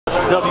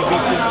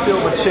WBC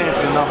silver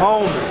champion, the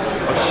home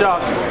of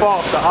Shock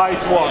Foster,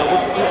 Ice Water.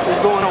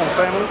 What's going on,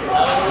 family?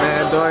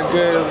 Man, doing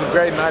good. It was a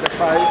great night of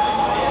fights.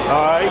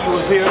 All right, you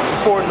was here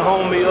supporting the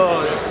homie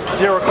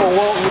Jericho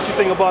Walton. What you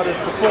think about his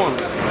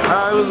performance?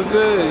 It was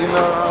good. You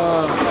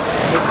know,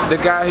 the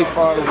guy he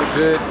fought was a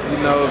good,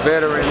 you know,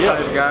 veteran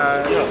type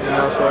guy. You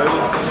know, so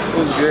it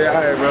was good.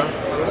 All right, bro.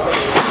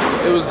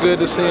 It was good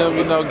to see him,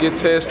 you know, get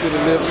tested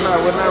a little.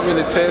 Well, not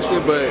really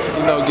tested, but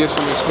you know, get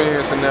some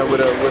experience in that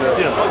with a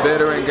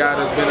veteran guy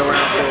that's been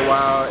around for a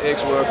while,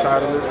 ex-world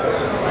titleist.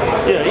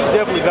 Yeah, he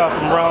definitely got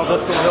some rounds.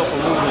 That's gonna help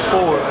him moving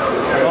forward.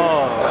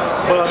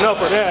 But enough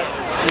of that.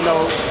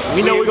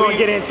 You know, we're gonna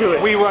get into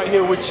it. We right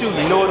here with you.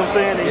 You know what I'm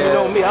saying? And you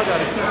know me, I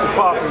gotta keep the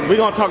popping. We're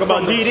gonna talk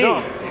about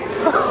GD,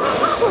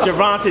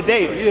 Gervonta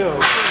Davis. Yeah,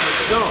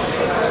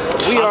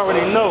 we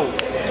already know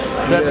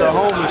that the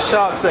homie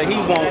Shock said he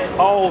wants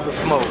all the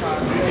smoke.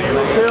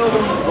 Tell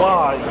them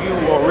why you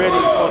are ready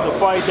for the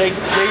fight. They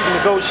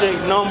negotiate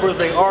numbers,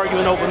 they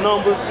arguing over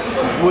numbers.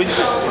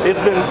 It's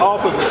been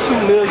offers of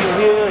 $2 million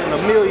here and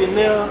 $1 million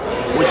there.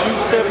 Would you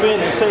step in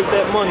and take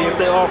that money if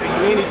they offer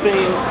you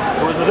anything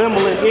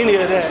resembling any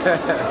of that?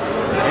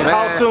 And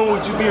how soon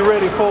would you be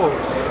ready for it?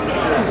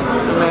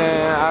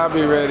 Man, I'll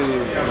be ready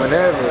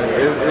whenever.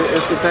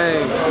 It's the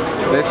thing.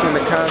 That's in the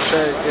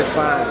contract. It's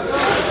signed.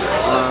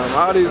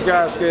 All these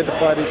guys scared to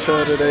fight each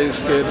other. They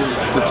scared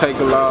to take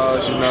a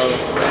loss. You know.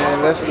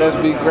 And let's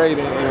be great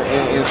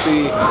and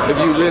see if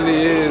you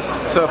really is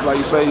tough. Like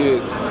you say,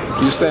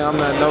 you say I'm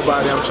not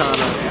nobody. I'm trying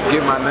to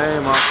get my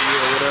name off of you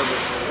or whatever.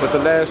 But the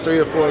last 3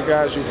 or 4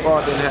 guys you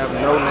fought didn't have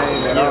no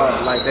name at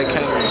all. Like they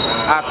came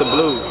out the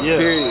blue.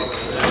 Period.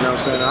 You know what I'm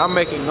saying? I'm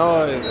making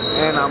noise,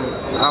 and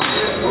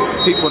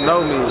people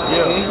know me,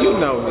 and you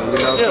know me, you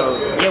know. So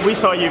yeah, we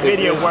saw your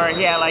video where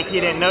he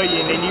didn't know you,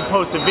 and then you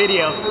post a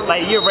video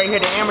like you're right here,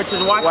 the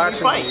amateurs watching me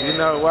fight. Me, you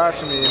know,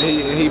 watching me,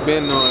 and he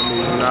been knowing me.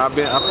 You know,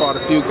 I fought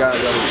a few guys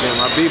at the gym.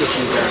 I beat a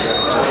few guys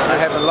at the gym. I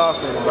haven't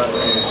lost anybody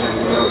at the gym,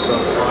 you know. So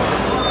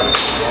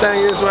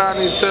thing is, what I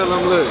need to tell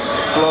them, look,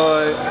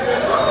 Floyd,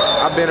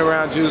 I've been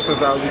around you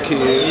since I was a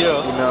kid. You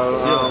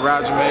know,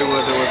 Roger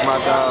Mayweather was my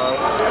dog.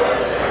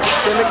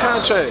 Send the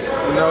contract.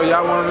 You know,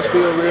 y'all want to see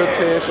a real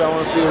test, y'all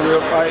want to see a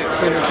real fight,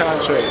 send the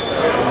contract. You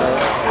know,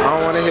 I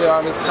don't want to hear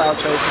all this cow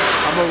chasing.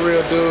 I'm a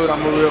real dude,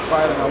 I'm a real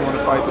fighter, and I want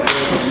to fight the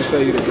best if you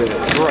say you're the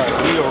best.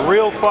 Right, you're a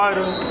real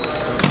fighter.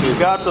 You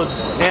got the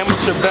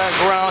amateur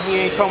background. He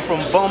ain't come from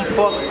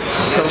bumfuck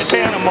to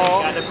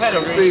Panama.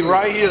 Come see me.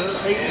 Right here,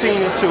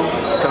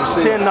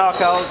 18-2, 10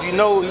 knockouts. You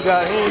know he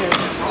got hands.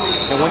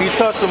 And when he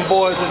touched them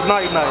boys, it's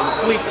night-night,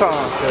 it's sleep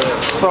time.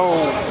 So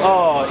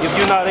if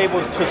you're not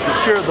able to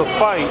secure the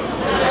fight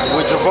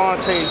with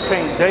Gervonta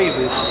Tank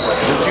Davis,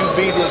 would you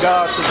be the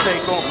guy to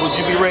take on? Would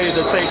you be ready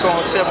to take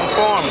on Tevin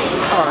Farmer?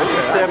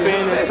 Step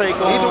in and take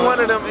on either one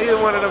of them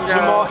guys.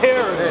 Jamal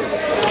Harris.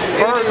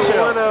 Either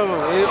one of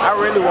them. I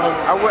really want.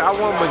 I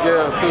want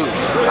Miguel too.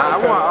 I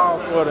want all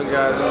 4 of them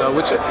guys. You know,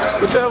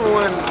 whichever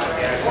one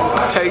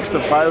takes to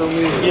fight with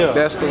me,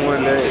 that's the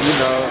one that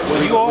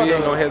we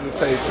ain't gonna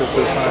hesitate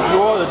to sign.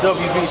 You are the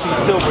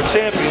WBC silver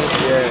champion.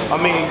 I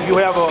mean, you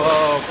have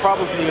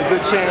probably a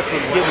good chance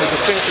of getting a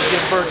defense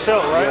against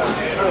Burchell, right?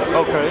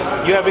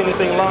 Okay. You have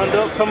anything lined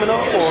up coming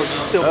up, or you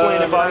still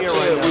playing it by ear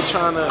right now?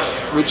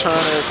 We're trying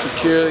to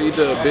secure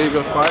either a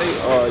bigger fight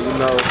or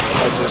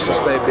just a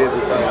stay busy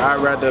fight. I'd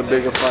rather a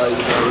bigger fight.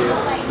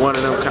 One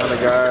of them kind of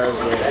guys,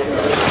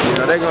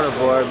 but they're gonna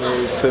avoid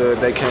me till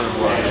they can't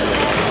avoid me.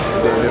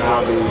 And then it's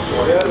gonna be,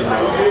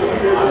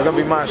 it's gonna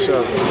be my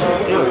show. Like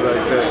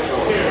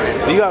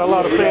that. You got a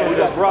lot of fans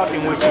that's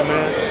rocking with you,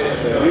 man.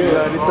 You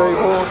got anything for him?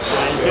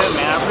 Good,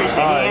 man. I appreciate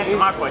he answered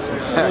my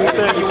questions.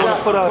 Anything you want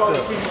to put out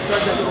there?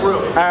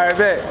 All right,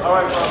 bet.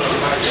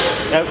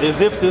 As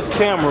if this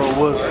camera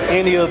was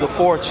any of the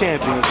 4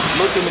 champions,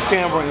 look in the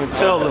camera and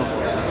tell them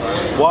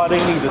why they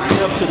need to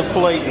step to the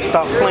plate and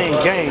stop playing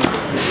games.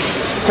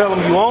 Tell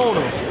them you own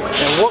them,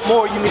 and what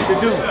more you need to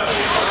do.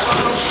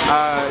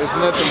 It's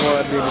nothing more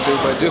I need to do,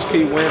 but just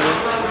keep winning.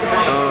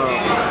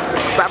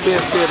 Stop being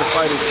scared to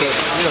fight each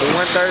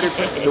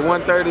other. The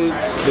 130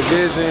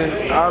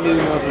 division, all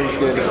these motherfuckers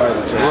scared to fight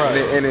each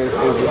other. And it's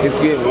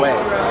getting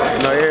whacked.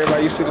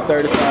 Everybody, you see the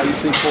 35, you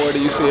see 40,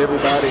 you see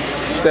everybody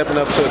stepping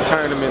up to a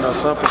tournament or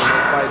something and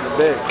they're fighting the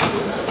best.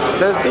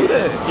 Let's do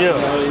that.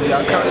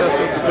 Y'all call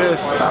yourself the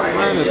best. Stop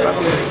running, stop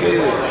being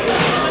scared.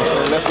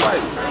 Let's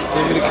fight.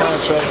 Send me the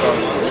contract.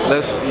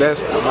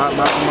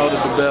 My promoter,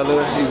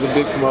 DeBella, he's a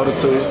big promoter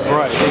too.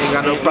 Right. He ain't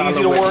got no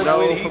problem with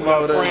no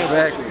promoter.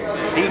 Exactly.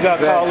 He got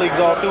colleagues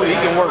all through. He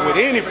can work with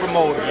any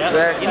promoter.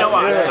 Exactly. You know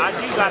what? I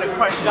do got a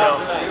question though.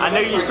 I know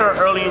you start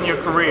early in your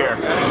career.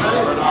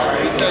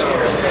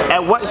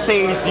 At what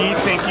stage do you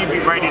think you'd be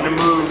ready to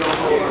move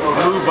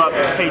up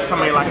and face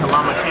somebody like a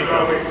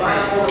Lomachenko?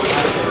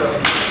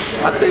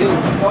 I think.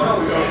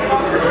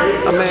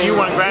 You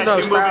want to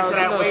gradually move into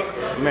that weight?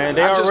 Man,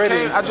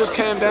 I just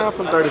came down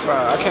from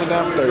 35. I came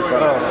down from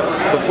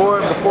 35.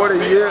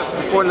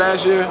 Before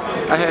last year,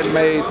 I had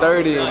made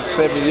 30 in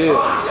 7 years.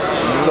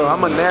 So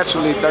I'm a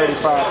naturally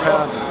 35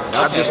 pounder.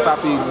 I just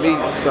stopped eating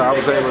meat, so I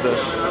was able to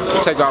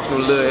take off them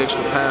little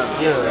extra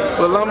pounds. Yeah.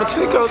 But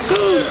Lomachenko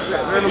too,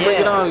 man, bring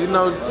it on. You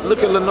know,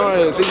 look at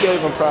Lenore's, he gave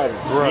him problems.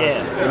 Right.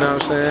 Yeah. You know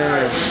what I'm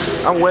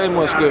saying? I'm way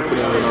more skillful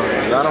than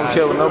Lenore's. I don't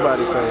care what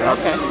nobody say.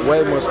 I'm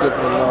way more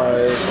skillful than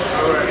Lenore's.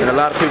 And a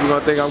lot of people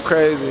gonna think I'm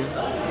crazy.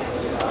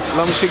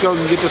 Lomachenko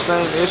can get the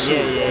same issue.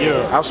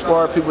 Yeah. I've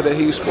sparred people that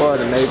he sparred,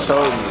 and they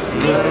told me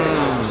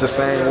it's the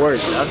same work.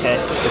 Okay.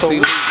 So,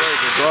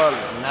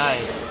 regardless.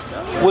 Nice.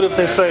 What if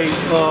they say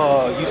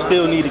you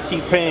still need to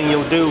keep paying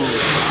your dues?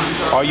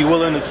 Are you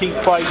willing to keep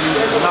fighting,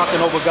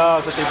 knocking over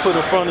guys that they put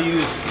in front of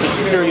you to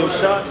secure your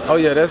shot? Oh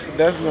yeah, that's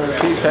gonna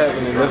keep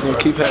happening. That's gonna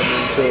keep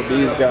happening until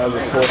these guys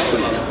are forced to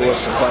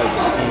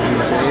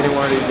fight. So any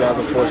one of these guys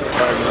are forced to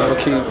fight. I'm gonna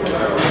keep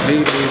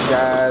beating these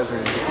guys,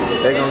 and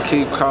they're gonna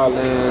keep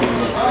calling.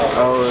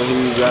 Oh,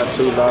 he got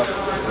 2 losses.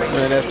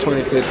 Man, that's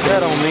 2015. That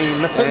don't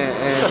mean nothing.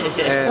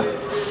 And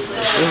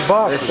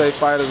they say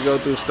fighters go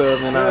through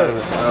stuff, and I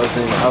was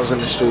in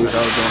the streets. I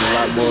was doing a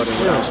lot more than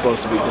what I was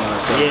supposed to be doing.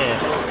 So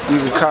you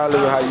can call it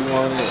how you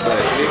want it, but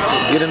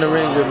get in the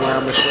ring with me.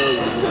 I'm gonna show you.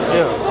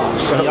 Yeah.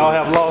 So y'all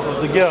have losses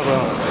together.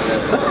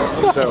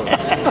 For sure. All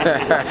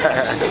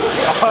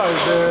right,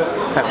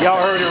 man.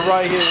 Y'all heard it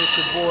right here. It's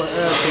your boy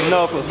Anthony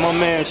Knuckles. My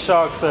man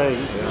Shock say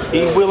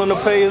he willing to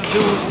pay his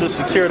dues to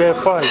secure that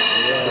fight.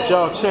 But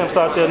y'all champs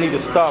out there need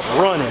to stop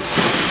running.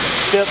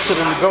 Step to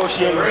the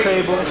negotiating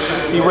table.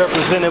 He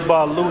represented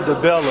by Lou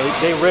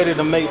DeBella. They ready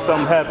to make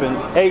something happen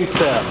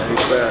ASAP.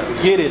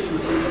 Get it.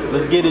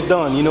 Let's get it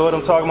done. You know what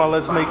I'm talking about?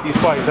 Let's make these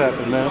fights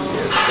happen, man.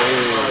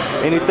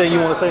 Anything you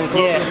want to say in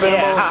closing?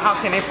 Yeah. How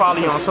can they follow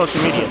you on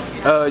social media?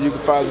 You can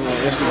follow me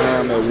on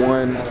Instagram at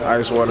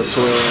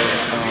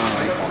 1icewater12.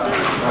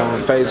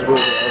 On Facebook,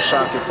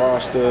 O'Shockey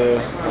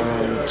Foster,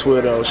 on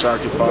Twitter,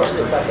 O'Shockey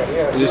Foster.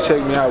 Just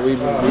check me out. We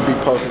be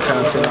posting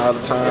content all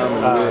the time,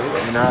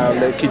 and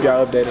I'll keep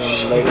y'all updated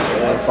on the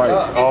latest fight.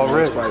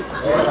 Already. Fight.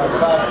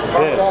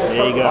 Yeah.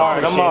 There you go. All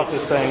right, I'm off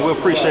this thing. We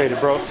appreciate it,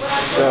 bro.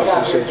 Sure,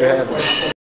 appreciate you having me.